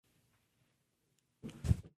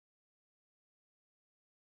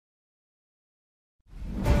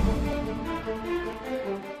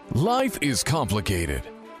Life is complicated.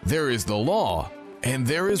 There is the law, and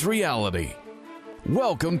there is reality.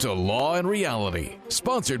 Welcome to Law and Reality,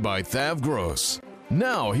 sponsored by Thav Gross.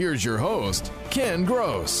 Now, here's your host, Ken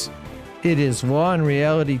Gross. It is Law and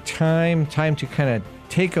Reality time to kind of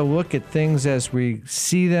take a look at things as we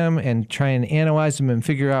see them and try and analyze them and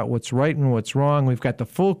figure out what's right and what's wrong. We've got the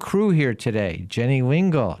full crew here today. Jenny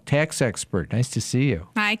Lingle, tax expert. Nice to see you.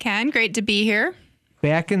 Hi, Ken. Great to be here.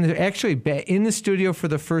 Back in the studio for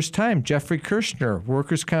the first time, Jeffrey Kirshner,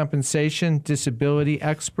 workers' compensation disability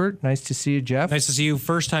expert. Nice to see you, Jeff. Nice to see you.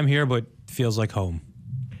 First time here, but feels like home.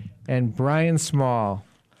 And Brian Small,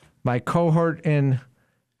 my cohort in,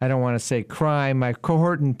 I don't want to say crime, my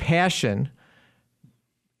cohort in passion,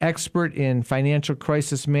 expert in financial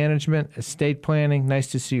crisis management, estate planning. Nice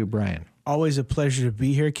to see you, Brian. Always a pleasure to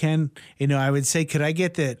be here, Ken. You know, I would say, could I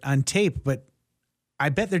get that on tape? But I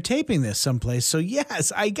bet they're taping this someplace. So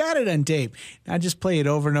yes, I got it on tape. Now just play it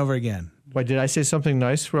over and over again. Why, did I say something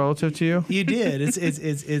nice relative to you? You did.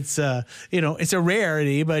 It's a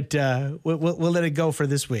rarity, but we'll let it go for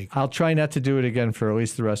this week. I'll try not to do it again for at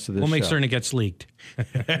least the rest of this show. We'll make certain it gets leaked.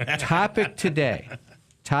 Topic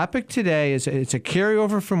today is, it's a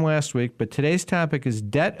carryover from last week, but today's topic is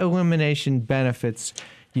debt elimination benefits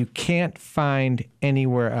you can't find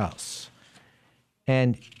anywhere else.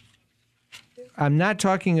 And I'm not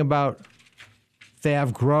talking about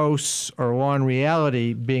Thav Gross or Law and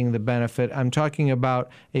Reality being the benefit. I'm talking about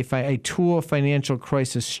a tool of financial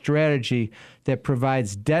crisis strategy that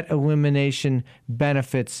provides debt elimination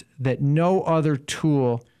benefits that no other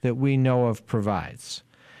tool that we know of provides.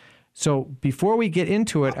 So before we get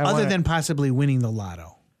into it, other than possibly winning the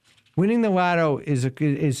lotto. Winning the lotto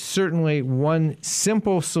is certainly one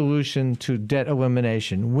simple solution to debt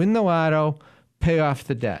elimination. Win the lotto, pay off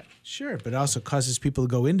the debt. Sure, but it also causes people to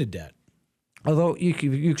go into debt. Although you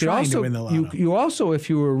could also, you also, if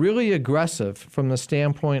you were really aggressive from the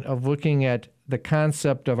standpoint of looking at the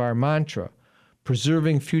concept of our mantra,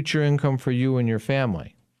 preserving future income for you and your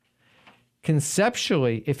family.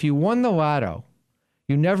 Conceptually, if you won the lotto,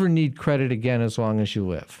 you never need credit again as long as you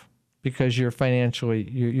live, because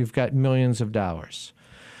you've got millions of dollars.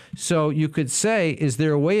 So you could say, is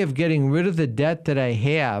there a way of getting rid of the debt that I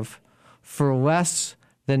have for less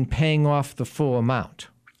than paying off the full amount?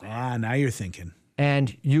 Now you're thinking.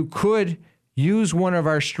 And you could use one of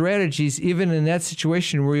our strategies even in that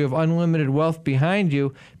situation where you have unlimited wealth behind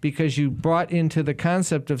you, because you brought into the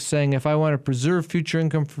concept of saying, if I want to preserve future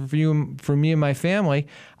income for me and my family,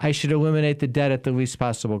 I should eliminate the debt at the least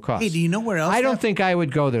possible cost. Hey, do you know where else? I don't think I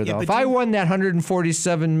would go there, though. If I won that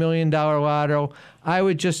 $147 million lotto, I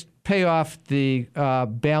would just pay off the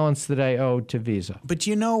balance that I owed to Visa. But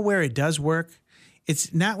you know where it does work?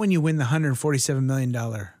 It's not when you win the $147 million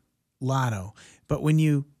lotto, but when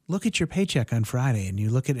you look at your paycheck on Friday and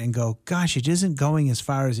you look at it and go, gosh, it isn't going as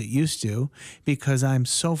far as it used to because I'm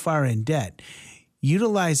so far in debt.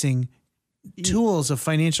 Utilizing tools of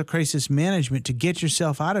financial crisis management to get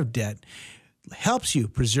yourself out of debt helps you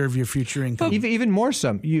preserve your future income. Even more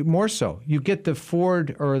so. You get the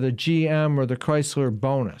Ford or the GM or the Chrysler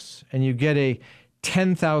bonus, and you get a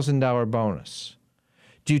 $10,000 bonus.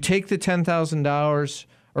 Do you take the $10,000,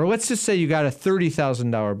 or let's just say you got a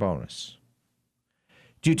 $30,000 bonus?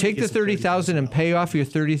 Do you take the $30,000 and pay off your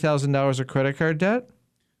 $30,000 of credit card debt?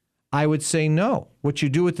 I would say no. What you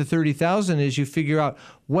do with the $30,000 is you figure out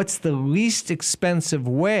what's the least expensive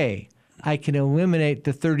way I can eliminate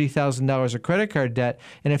the $30,000 of credit card debt.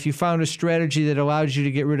 And if you found a strategy that allows you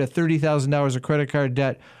to get rid of $30,000 of credit card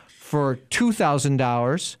debt for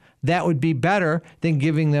 $2,000, that would be better than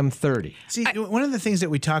giving them $30,000. See, one of the things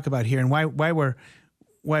that we talk about here and why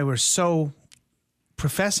we're so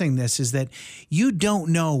professing this is that you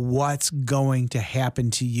don't know what's going to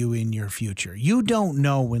happen to you in your future. You don't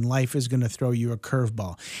know when life is going to throw you a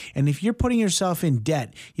curveball. And if you're putting yourself in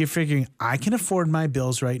debt, you're figuring, I can afford my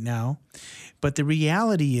bills right now. But the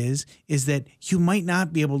reality is that you might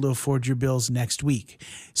not be able to afford your bills next week.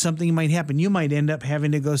 Something might happen. You might end up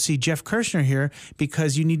having to go see Jeff Kirshner here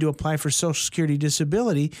because you need to apply for Social Security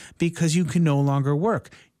disability because you can no longer work.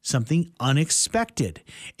 Something unexpected.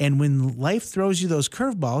 And when life throws you those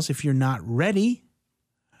curveballs, if you're not ready,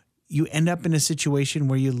 you end up in a situation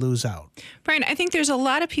where you lose out. Brian, I think there's a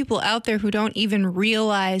lot of people out there who don't even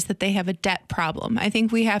realize that they have a debt problem. I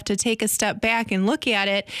think we have to take a step back and look at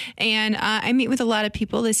it. And I meet with a lot of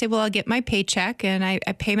people. They say, well, I'll get my paycheck and I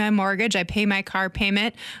pay my mortgage, I pay my car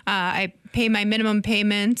payment, I pay my minimum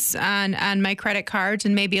payments on my credit cards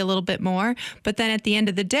and maybe a little bit more. But then at the end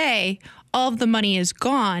of the day, all of the money is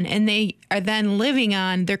gone, and they are then living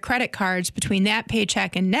on their credit cards between that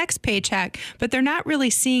paycheck and next paycheck, but they're not really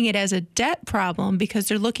seeing it as a debt problem because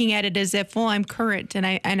they're looking at it as if, well, I'm current and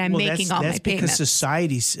I'm making all my payments. That's because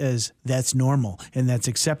society says that's normal and that's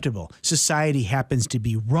acceptable. Society happens to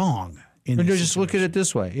be wrong. Just look at it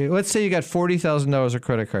this way. Let's say you got $40,000 of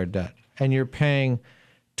credit card debt and you're paying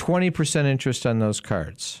 20% interest on those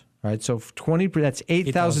cards. Right, so that's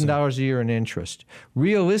 $8,000 a year in interest.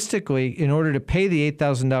 Realistically, in order to pay the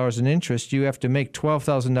 $8,000 in interest, you have to make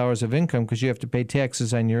 $12,000 of income because you have to pay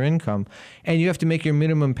taxes on your income, and you have to make your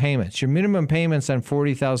minimum payments. Your minimum payments on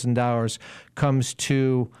 $40,000 comes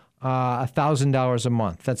to $1,000 a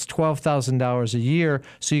month. That's $12,000 a year,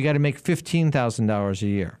 so you got to make $15,000 a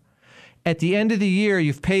year. At the end of the year,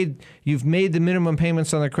 you've made the minimum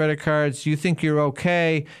payments on the credit cards. You think you're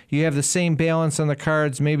okay. You have the same balance on the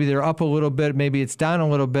cards. Maybe they're up a little bit. Maybe it's down a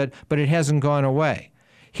little bit, but it hasn't gone away.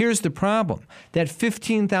 Here's the problem. That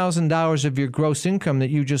 $15,000 of your gross income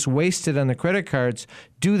that you just wasted on the credit cards,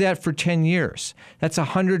 do that for 10 years. That's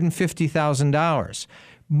 $150,000.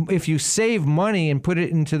 If you save money and put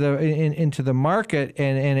it into the market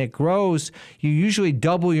and it grows, you usually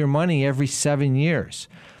double your money every 7 years.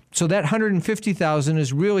 So that $150,000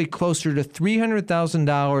 is really closer to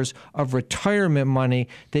 $300,000 of retirement money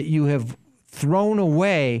that you have thrown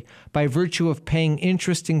away by virtue of paying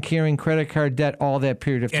interest and carrying credit card debt all that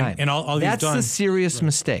period of time. And all that's you've done, the serious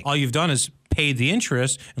mistake. All you've done is paid the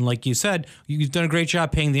interest, and like you said, you've done a great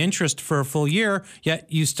job paying the interest for a full year. Yet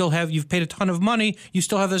you've paid a ton of money. You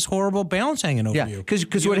still have this horrible balance hanging over you.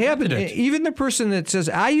 Because what happened? Even the person that says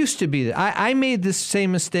I used to be I made this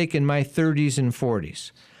same mistake in my 30s and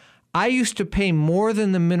 40s. I used to pay more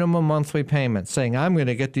than the minimum monthly payment, saying I'm going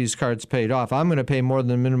to get these cards paid off. I'm going to pay more than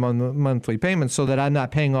the minimum monthly payment so that I'm not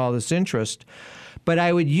paying all this interest. But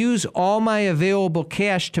I would use all my available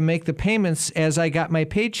cash to make the payments as I got my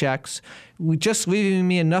paychecks, just leaving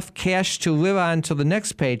me enough cash to live on till the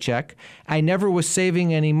next paycheck. I never was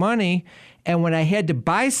saving any money. And when I had to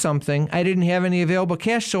buy something, I didn't have any available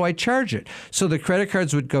cash, so I charged it. So the credit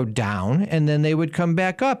cards would go down, and then they would come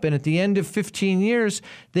back up. And at the end of 15 years,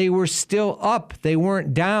 they were still up. They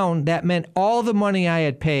weren't down. That meant all the money I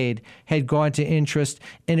had paid had gone to interest,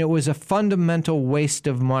 and it was a fundamental waste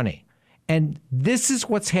of money. And this is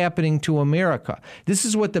what's happening to America. This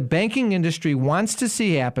is what the banking industry wants to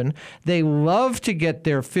see happen. They love to get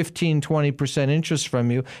their 15, 20% interest from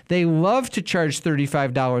you. They love to charge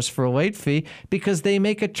 $35 for a late fee because they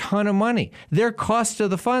make a ton of money. Their cost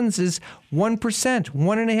of the funds is 1%,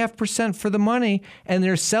 1.5% for the money, and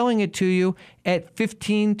they're selling it to you at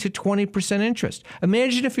 15 to 20% interest.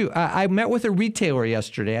 Imagine if I met with a retailer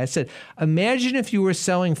yesterday. I said, imagine if you were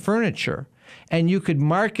selling furniture and you could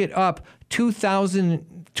mark it up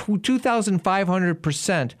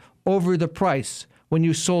 2,500% over the price when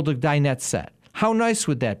you sold a dinette set. How nice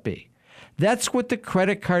would that be? That's what the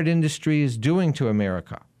credit card industry is doing to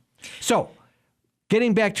America. So,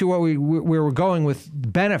 getting back to where we're going with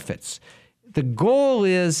benefits, the goal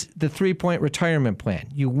is the 3-point retirement plan.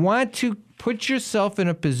 You want to put yourself in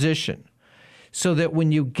a position so that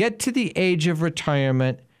when you get to the age of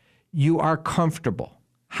retirement, you are comfortable.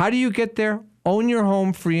 How do you get there? Own your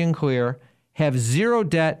home free and clear, have zero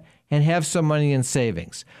debt, and have some money in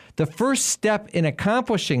savings. The first step in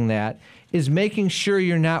accomplishing that is making sure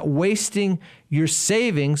you're not wasting your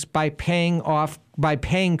savings by paying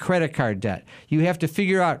credit card debt. You have to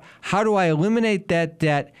figure out, how do I eliminate that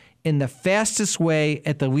debt in the fastest way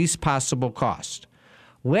at the least possible cost?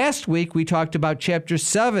 Last week, we talked about Chapter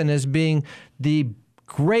 7 as being the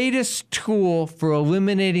greatest tool for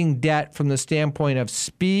eliminating debt from the standpoint of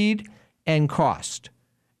speed and cost.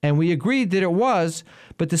 And we agreed that it was,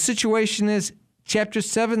 but the situation is Chapter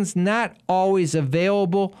 7's not always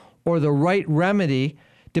available or the right remedy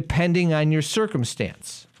depending on your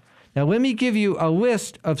circumstance. Now, let me give you a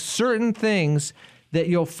list of certain things that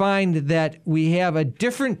you'll find that we have a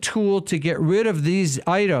different tool to get rid of these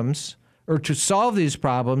items or to solve these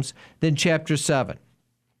problems than Chapter 7.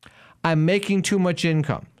 I'm making too much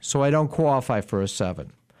income, so I don't qualify for a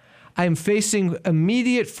 7. I'm facing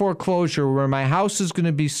immediate foreclosure where my house is going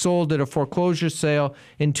to be sold at a foreclosure sale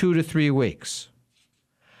in 2 to 3 weeks.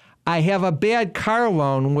 I have a bad car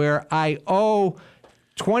loan where I owe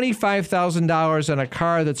 $25,000 on a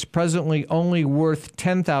car that's presently only worth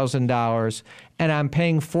 $10,000, and I'm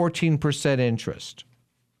paying 14% interest.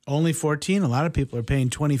 Only 14? A lot of people are paying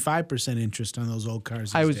 25% interest on those old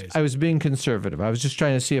cars these days. I was being conservative. I was just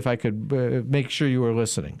trying to see if I could make sure you were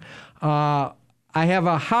listening. I have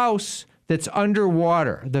a house that's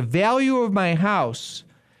underwater. The value of my house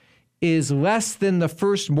is less than the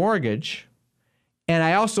first mortgage, and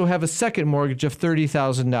I also have a second mortgage of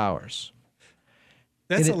 $30,000.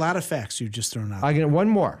 That's a lot of facts you've just thrown out. I get one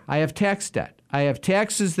more. I have tax debt. I have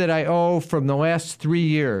taxes that I owe from the last 3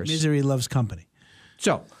 years. Misery loves company.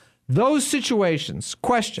 So those situations,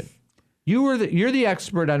 question. You're the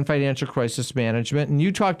expert on financial crisis management, and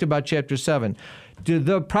you talked about Chapter 7. Do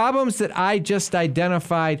the problems that I just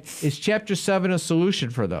identified, is Chapter 7 a solution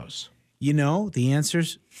for those? The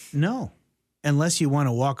answer's no. Unless you want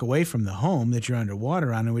to walk away from the home that you're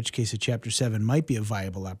underwater on, in which case a Chapter 7 might be a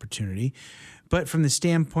viable opportunity. But from the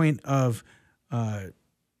standpoint of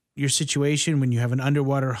your situation, when you have an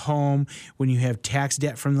underwater home, when you have tax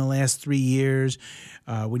debt from the last 3 years,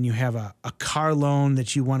 when you have a car loan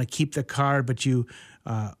that you want to keep the car, but you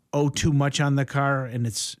owe too much on the car and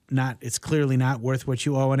it's clearly not worth what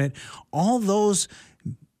you owe on it, all those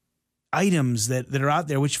items that are out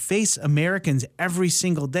there which face Americans every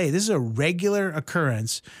single day. This is a regular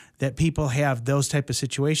occurrence that people have those type of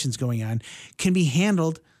situations going on, can be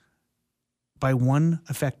handled by one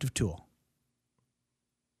effective tool.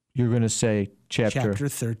 You're going to say Chapter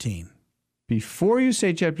 13. Before you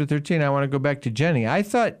say Chapter 13, I want to go back to Jenny. I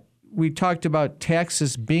thought we talked about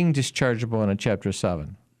taxes being dischargeable in a Chapter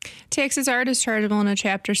 7. Taxes are dischargeable in a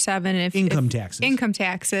Chapter 7 income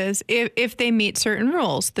taxes. If they meet certain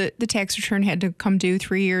rules. The tax return had to come due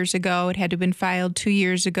 3 years ago. It had to have been filed 2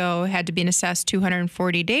 years ago. It had to be assessed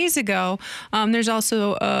 240 days ago. There's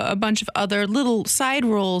also a bunch of other little side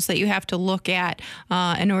rules that you have to look at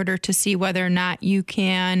in order to see whether or not you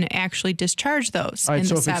can actually discharge those All right, in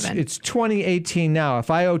so the if 7. It's 2018 now. If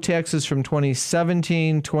I owe taxes from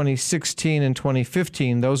 2017, 2016, and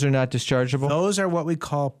 2015, those are not dischargeable? Those are what we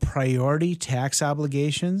call priority tax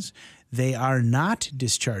obligations. They are not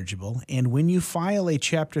dischargeable. And when you file a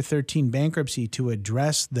Chapter 13 bankruptcy to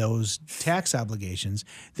address those tax obligations,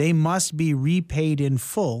 they must be repaid in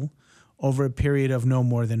full over a period of no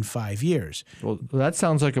more than 5 years. Well, that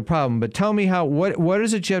sounds like a problem. But tell me what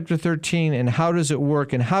is a Chapter 13 and how does it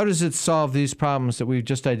work and how does it solve these problems that we've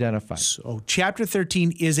just identified? So Chapter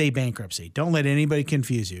 13 is a bankruptcy. Don't let anybody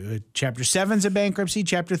confuse you. Chapter 7 is a bankruptcy.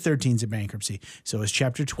 Chapter 13 is a bankruptcy. So is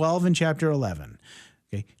Chapter 12 and Chapter 11.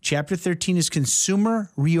 Okay. Chapter 13 is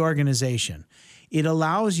consumer reorganization. It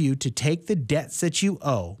allows you to take the debts that you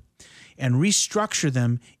owe and restructure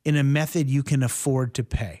them in a method you can afford to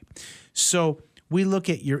pay. So we look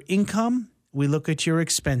at your income, we look at your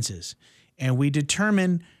expenses, and we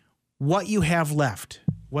determine what you have left,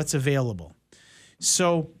 what's available.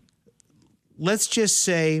 So let's just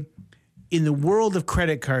say in the world of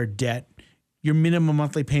credit card debt, your minimum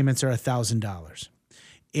monthly payments are $1,000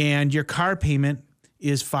 and your car payment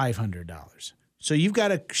is $500. So you've got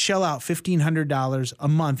to shell out $1,500 a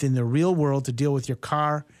month in the real world to deal with your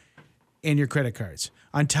car and your credit cards.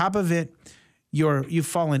 On top of it, you've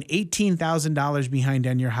fallen $18,000 behind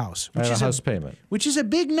on your house, which is house payment, which is a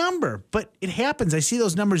big number, but it happens. I see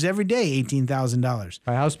those numbers every day. $18,000.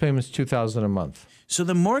 My house payment's $2,000 a month. So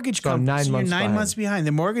the mortgage company, you're 9 months behind.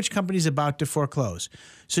 The mortgage company is about to foreclose.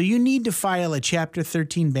 So you need to file a Chapter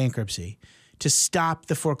 13 bankruptcy to stop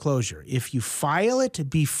the foreclosure. If you file it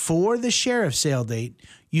before the sheriff's sale date,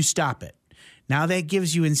 you stop it. Now that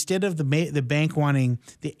gives you, instead of the bank wanting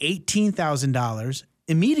the $18,000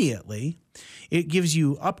 immediately, it gives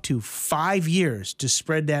you up to 5 years to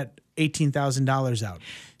spread that $18,000 out.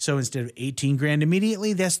 So instead of $18,000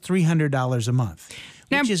 immediately, that's $300 a month,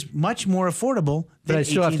 which is much more affordable than But I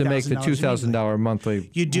still have to make the $2,000 monthly.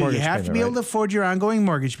 You do. You have to be able to afford your ongoing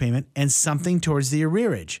mortgage payment and something towards the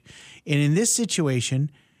arrearage. And in this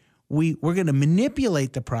situation, we're going to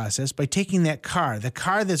manipulate the process by taking the car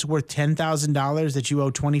that's worth $10,000 that you owe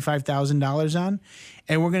 $25,000 on,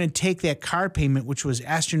 and we're going to take that car payment, which was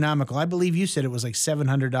astronomical. I believe you said it was like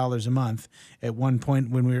 $700 a month at one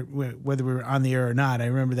point when whether we were on the air or not. I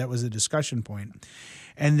remember that was a discussion point.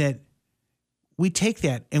 And that we take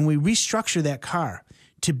that and we restructure that car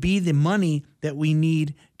to be the money that we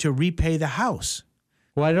need to repay the house.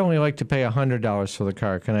 Well, I'd only like to pay $100 for the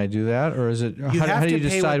car. Can I do that? Or is it, how do you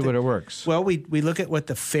decide what it works? Well, we look at what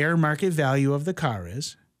the fair market value of the car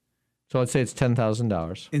is. So let's say it's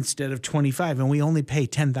 $10,000. Instead of $25,000, and we only pay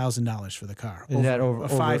 $10,000 for the car. Is that over a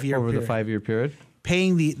 5-year over period. the 5-year period?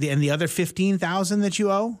 Paying the other $15,000 that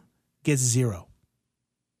you owe gets zero.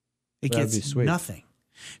 It That'd gets be sweet. nothing.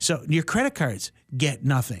 So your credit cards get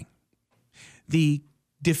nothing. The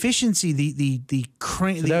deficiency, So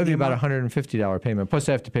that would be about a $150 payment. Plus,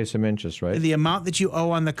 I have to pay some interest, right? The amount that you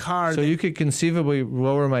owe on the car. So you could conceivably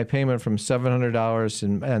lower my payment from $700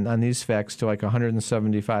 and on these facts to like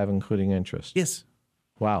 $175, including interest. Yes.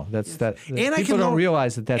 Wow, that's that. And people don't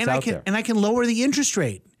realize that that's out there. And I can lower the interest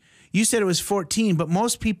rate. You said it was 14, but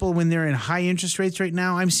most people, when they're in high interest rates right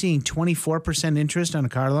now, I'm seeing 24% interest on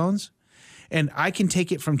car loans, and I can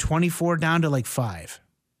take it from 24 down to like 5.5.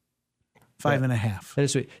 That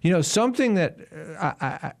is sweet. Something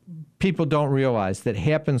that people don't realize that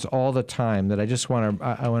happens all the time that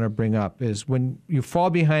I want to bring up is when you fall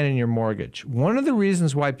behind in your mortgage. One of the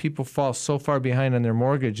reasons why people fall so far behind on their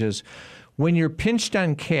mortgage is when you're pinched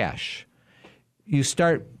on cash, you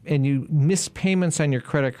start and you miss payments on your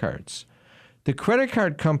credit cards. The credit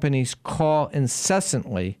card companies call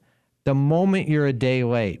incessantly the moment you're a day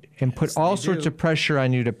late and put all sorts of pressure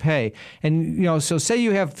on you to pay. And, so say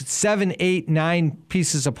you have 7, 8, 9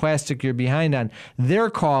 pieces of plastic you're behind on. They're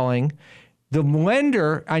calling. The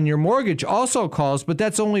lender on your mortgage also calls, but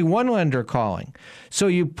that's only one lender calling. So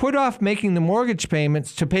you put off making the mortgage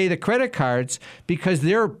payments to pay the credit cards because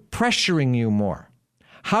they're pressuring you more.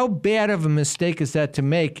 How bad of a mistake is that to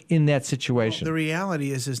make in that situation? Well, the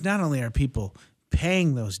reality is not only are people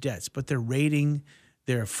paying those debts, but they're rating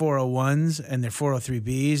their 401s and their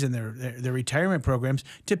 403Bs and their retirement programs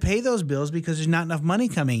to pay those bills because there's not enough money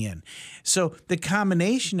coming in. So the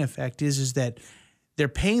combination effect is that they're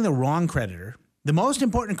paying the wrong creditor. The most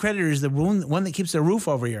important creditor is the one that keeps the roof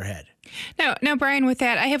over your head. Now, Brian, with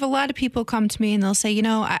that, I have a lot of people come to me and they'll say,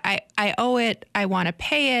 I owe it. I want to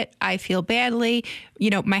pay it. I feel badly.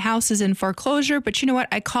 My house is in foreclosure, but you know what?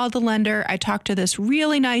 I called the lender. I talked to this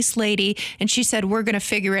really nice lady and she said, we're going to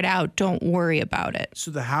figure it out. Don't worry about it. So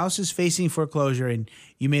the house is facing foreclosure and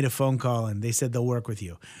you made a phone call and they said they'll work with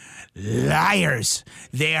you. Liars.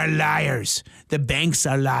 They are liars. The banks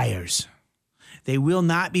are liars. They will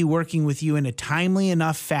not be working with you in a timely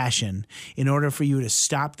enough fashion in order for you to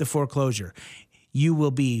stop the foreclosure. You will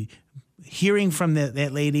be hearing from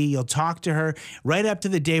that lady. You'll talk to her right up to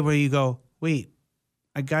the day where you go, wait,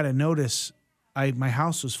 I got a notice. My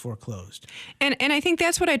house was foreclosed. And I think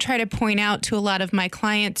that's what I try to point out to a lot of my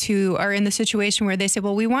clients who are in the situation where they say,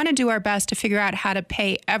 well, we want to do our best to figure out how to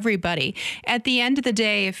pay everybody. At the end of the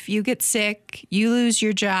day, if you get sick, you lose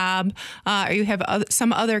your job, or you have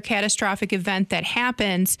some other catastrophic event that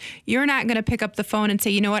happens, you're not going to pick up the phone and say,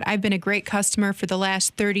 you know what, I've been a great customer for the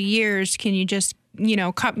last 30 years. Can you just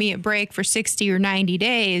cut me a break for 60 or 90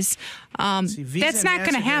 days. That's not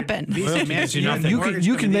going to happen.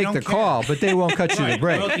 You can make the call, but they won't cut you the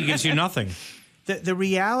break. Loyalty gives you nothing. The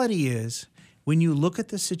reality is, when you look at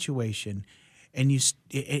the situation, and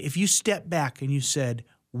if you step back and you said,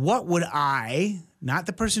 what would I, not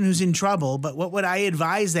the person who's in trouble, but what would I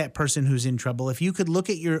advise that person who's in trouble? If you could look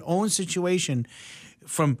at your own situation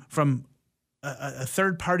from a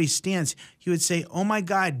third-party stance, you would say, oh, my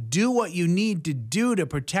God, do what you need to do to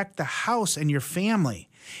protect the house and your family.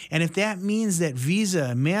 And if that means that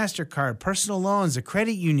Visa, MasterCard, personal loans, a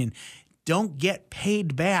credit union don't get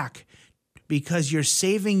paid back because you're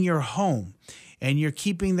saving your home and you're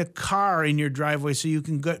keeping the car in your driveway so you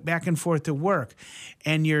can go back and forth to work,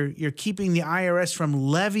 and you're keeping the IRS from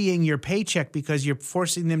levying your paycheck because you're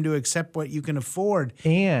forcing them to accept what you can afford.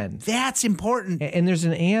 And that's important. And there's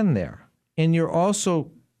an and there. And you're also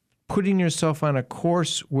putting yourself on a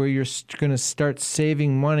course where you're going to start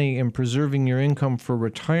saving money and preserving your income for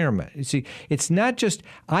retirement. You see, it's not just,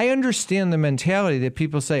 I understand the mentality that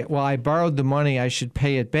people say, well, I borrowed the money, I should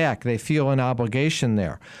pay it back. They feel an obligation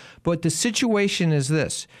there. But the situation is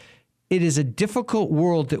this. It is a difficult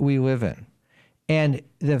world that we live in. And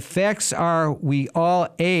the facts are we all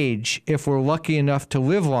age if we're lucky enough to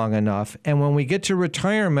live long enough. And when we get to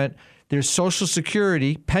retirement, there's Social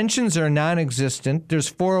Security. Pensions are non-existent.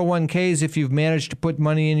 There's 401ks if you've managed to put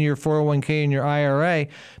money into your 401k and your IRA.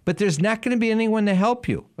 But there's not going to be anyone to help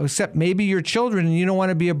you, except maybe your children, and you don't want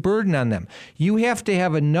to be a burden on them. You have to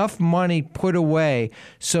have enough money put away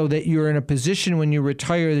so that you're in a position when you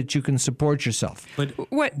retire that you can support yourself. But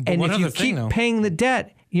and if you keep paying the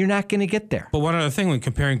debt, you're not going to get there. But one other thing, when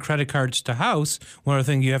comparing credit cards to house, one other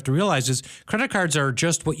thing you have to realize is credit cards are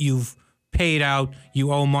just what you've paid out,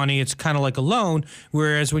 you owe money, it's kind of like a loan,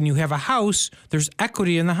 whereas when you have a house, there's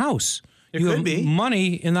equity in the house. You have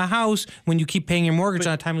money in the house. When you keep paying your mortgage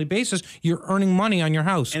on a timely basis, you're earning money on your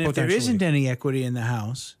house. And if there isn't any equity in the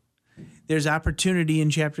house, there's opportunity in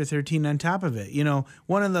Chapter 13 on top of it.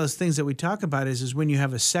 One of those things that we talk about is when you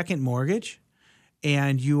have a second mortgage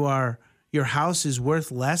and your house is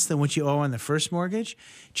worth less than what you owe on the first mortgage.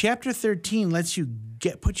 Chapter 13 lets you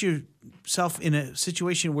put yourself in a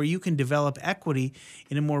situation where you can develop equity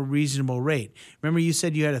in a more reasonable rate. Remember, you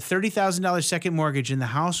said you had a $30,000 second mortgage and the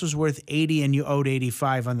house was worth $80,000 and you owed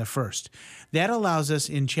 $85,000 on the first. That allows us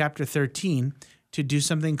in Chapter 13 to do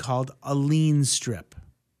something called a lien strip.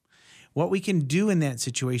 What we can do in that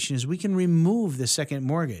situation is we can remove the second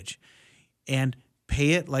mortgage and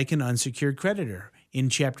pay it like an unsecured creditor. In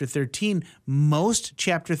Chapter 13, most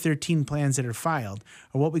Chapter 13 plans that are filed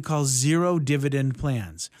are what we call zero dividend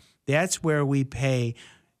plans. That's where we pay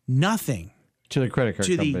nothing To the credit card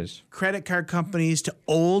to companies. the credit card companies, to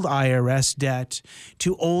old IRS debt,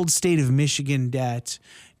 to old state of Michigan debt.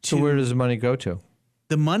 So where does the money go to?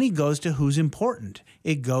 The money goes to who's important.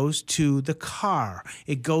 It goes to the car.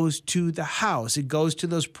 It goes to the house. It goes to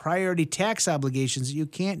those priority tax obligations that you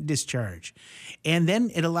can't discharge. And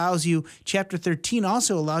then it allows you, Chapter 13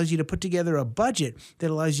 also allows you to put together a budget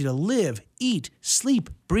that allows you to live, eat, sleep,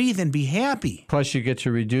 breathe, and be happy. Plus, you get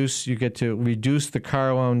to reduce the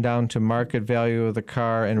car loan down to market value of the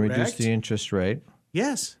car and reduce Correct. the interest rate.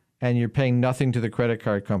 Yes, And you're paying nothing to the credit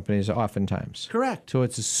card companies oftentimes. correct. So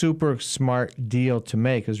it's a super smart deal to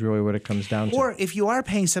make is really what it comes down to. Or if you are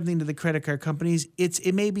paying something to the credit card companies,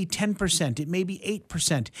 it may be 10%, it may be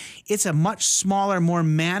 8%. It's a much smaller, more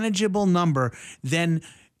manageable number than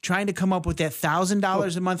trying to come up with that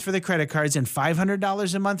 $1,000 a month for the credit cards and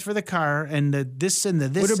 $500 a month for the car and the this and the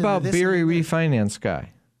this. What and about the this Barry and the Refinance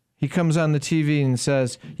Guy? He comes on the TV and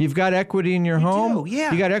says, "You've got equity in your home. do,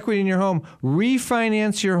 yeah. You got equity in your home.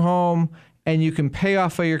 Refinance your home, and you can pay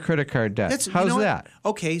off all your credit card debt." That's- you How's know what? that?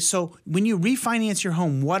 Okay, so when you refinance your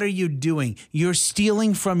home, what are you doing? You're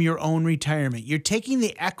stealing from your own retirement. You're taking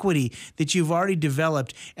the equity that you've already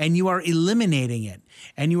developed and you are eliminating it.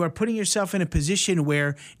 And you are putting yourself in a position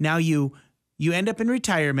where now you end up in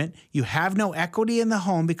retirement. You have no equity in the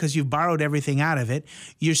home because you've borrowed everything out of it.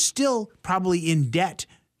 You're still probably in debt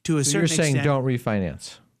to a So certain you're saying extent. don't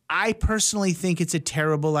refinance. I personally think it's a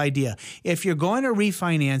terrible idea. If you're going to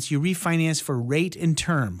refinance, you refinance for rate and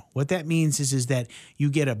term. What that means is that you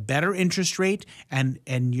get a better interest rate and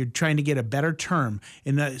you're trying to get a better term.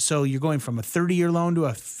 And so you're going from a 30-year loan to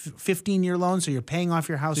a 15-year loan, so you're paying off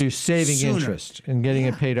your house So you're saving sooner. interest and getting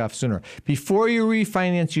it paid off sooner. Before you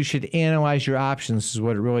refinance, you should analyze your options, is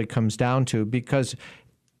what it really comes down to, because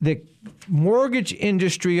the mortgage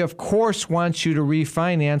industry, of course, wants you to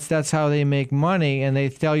refinance. That's how they make money, and they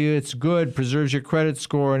tell you it's good, preserves your credit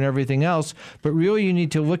score and everything else. But really, you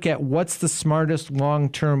need to look at what's the smartest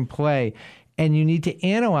long-term play, and you need to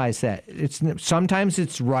analyze that. Sometimes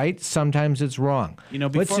it's right, sometimes it's wrong. You know,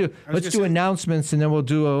 let's before- do I was gonna say- announcements, and then we'll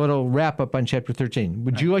do a little wrap-up on Chapter 13.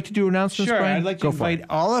 Would you like to do announcements, Sure, Brian? I'd like to Go for invite it.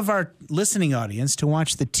 all of our listening audience to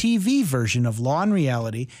watch the TV version of Law and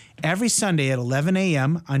Reality every Sunday at 11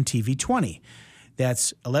 a.m. on TV 20.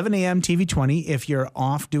 That's 11 a.m. TV 20. If you're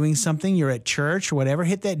off doing something, you're at church or whatever,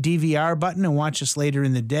 hit that DVR button and watch us later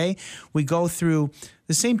in the day. We go through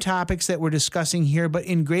the same topics that we're discussing here, but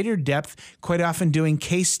in greater depth, quite often doing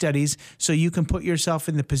case studies so you can put yourself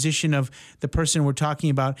in the position of the person we're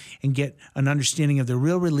talking about and get an understanding of the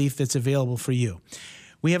real relief that's available for you.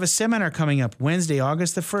 We have a seminar coming up Wednesday,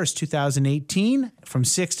 August the 1st, 2018, from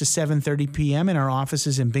 6 to 7:30 p.m. in our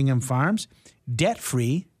offices in Bingham Farms.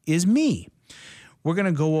 Debt-free is me. We're going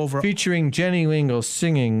to go over... Featuring Jenny Lingle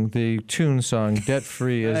singing the tune song "Debt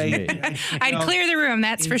Free Is Me." I'd clear the room,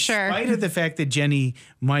 that's for sure. In spite of the fact that Jenny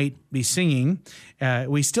might be singing,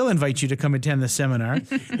 we still invite you to come attend the seminar.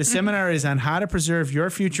 The seminar is on how to preserve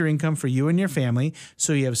your future income for you and your family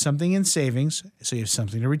so you have something in savings, so you have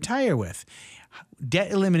something to retire with.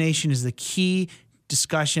 Debt elimination is the key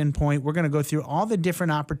discussion point. We're going to go through all the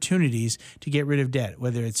different opportunities to get rid of debt,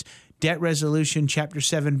 whether it's debt resolution, Chapter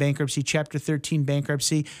 7 bankruptcy, Chapter 13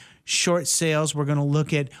 bankruptcy, short sales. We're going to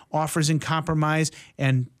look at offers in compromise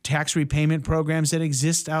and tax repayment programs that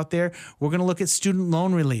exist out there. We're going to look at student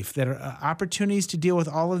loan relief that are opportunities to deal with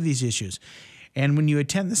all of these issues. And when you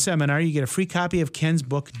attend the seminar, you get a free copy of Ken's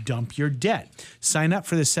book, Dump Your Debt. Sign up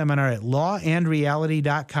for the seminar at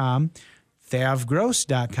lawandreality.com,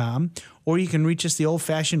 thavgross.com, or you can reach us the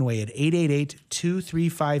old-fashioned way at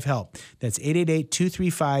 888-235-HELP. That's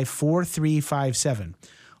 888-235-4357.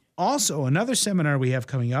 Also, another seminar we have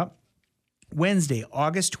coming up, Wednesday,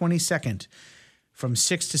 August 22nd, from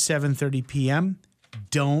 6 to 7:30 p.m.,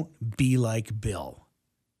 Don't Be Like Bill.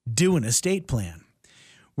 Do an estate plan.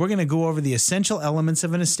 We're going to go over the essential elements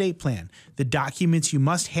of an estate plan, the documents you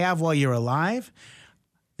must have while you're alive,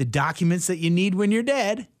 the documents that you need when you're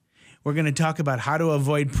dead. We're going to talk about how to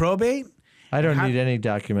avoid probate. I don't need any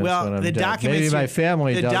documents when I'm the dead. documents Maybe my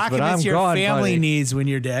family the does, but documents I'm your gone, family buddy. needs when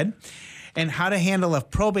you're dead, and how to handle a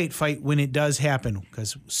probate fight when it does happen,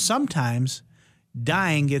 because sometimes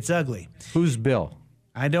dying gets ugly. Who's Bill?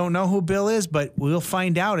 I don't know who Bill is, but we'll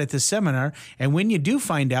find out at the seminar. And when you do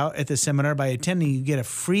find out at the seminar by attending, you get a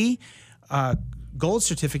free gold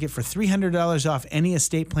certificate for $300 off any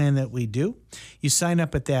estate plan that we do. You sign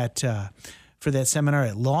up at that for that seminar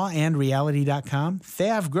at lawandreality.com,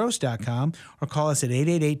 thavgross.com, or call us at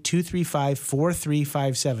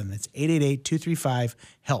 888-235-4357. That's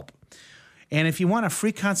 888-235-HELP. And if you want a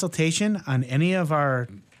free consultation on any of our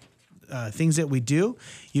things that we do,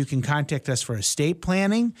 you can contact us for estate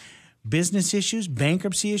planning, business issues,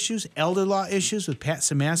 bankruptcy issues, elder law issues with Pat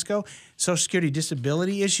Simasco, Social Security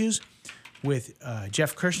disability issues with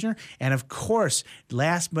Jeff Kirshner, and of course,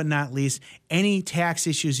 last but not least, any tax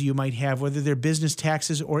issues you might have, whether they're business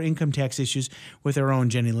taxes or income tax issues, with our own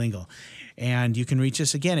Jenny Lingle. And you can reach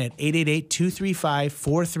us again at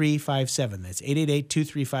 888-235-4357. That's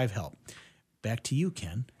 888-235-HELP. Back to you,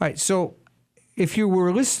 Ken. All right, so if you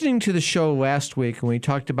were listening to the show last week and we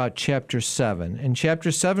talked about Chapter 7, and Chapter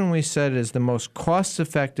 7 we said is the most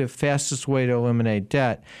cost-effective, fastest way to eliminate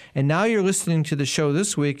debt, and now you're listening to the show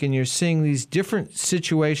this week and you're seeing these different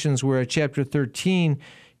situations where a Chapter 13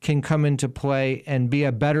 can come into play and be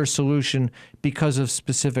a better solution because of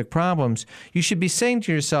specific problems, you should be saying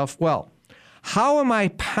to yourself, well, how am I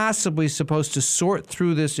possibly supposed to sort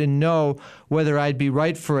through this and know whether I'd be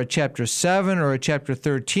right for a Chapter 7 or a Chapter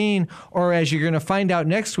 13? Or as you're going to find out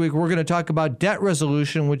next week, we're going to talk about debt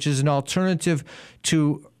resolution, which is an alternative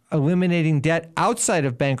to eliminating debt outside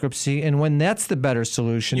of bankruptcy, and when that's the better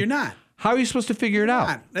solution. You're not. How are you supposed to figure it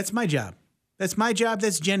out? That's my job. That's my job.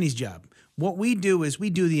 That's Jenny's job. What we do is we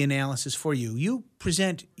do the analysis for you. You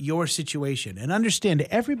present your situation and understand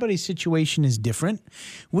everybody's situation is different,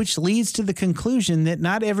 which leads to the conclusion that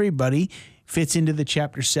not everybody fits into the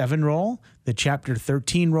Chapter 7 role, the Chapter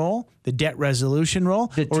 13 role, the debt resolution role,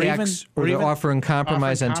 the tax or the offer and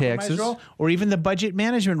compromise on taxes, role, or even the budget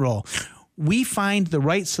management role. We find the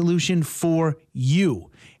right solution for you.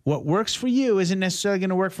 What works for you isn't necessarily going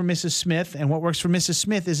to work for Mrs. Smith, and what works for Mrs.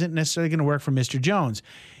 Smith isn't necessarily going to work for Mr. Jones.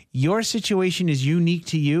 Your situation is unique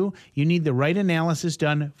to you. You need the right analysis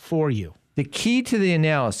done for you. The key to the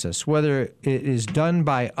analysis, whether it is done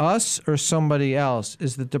by us or somebody else,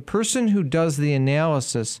 is that the person who does the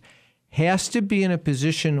analysis has to be in a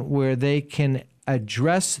position where they can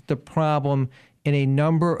address the problem in a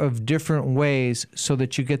number of different ways so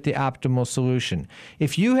that you get the optimal solution.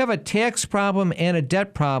 If you have a tax problem and a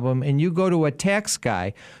debt problem and you go to a tax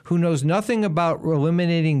guy who knows nothing about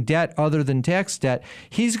eliminating debt other than tax debt,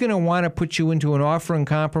 he's going to want to put you into an offer and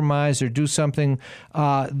compromise or do something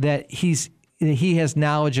that he has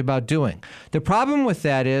knowledge about doing. The problem with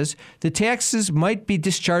that is the taxes might be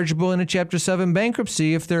dischargeable in a Chapter 7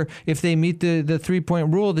 bankruptcy if they meet the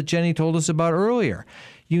 3-point rule that Jenny told us about earlier.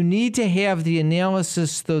 You need to have the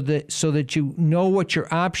analysis so that you know what your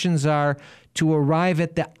options are to arrive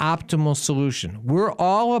at the optimal solution. We're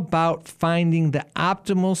all about finding the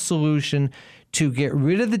optimal solution to get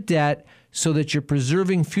rid of the debt so that you're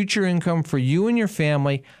preserving future income for you and your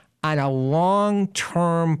family on a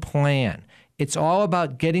long-term plan. It's all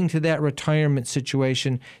about getting to that retirement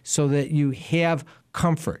situation so that you have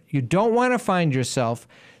comfort. You don't want to find yourself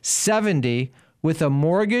 70 with a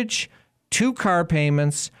mortgage, 2 car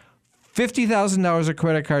payments, $50,000 of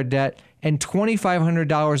credit card debt, and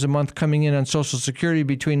 $2,500 a month coming in on Social Security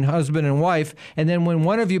between husband and wife, and then when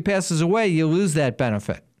one of you passes away, you lose that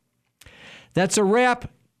benefit. That's a wrap.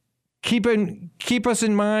 Keep us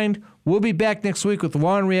in mind. We'll be back next week with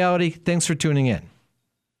Law and Reality. Thanks for tuning in.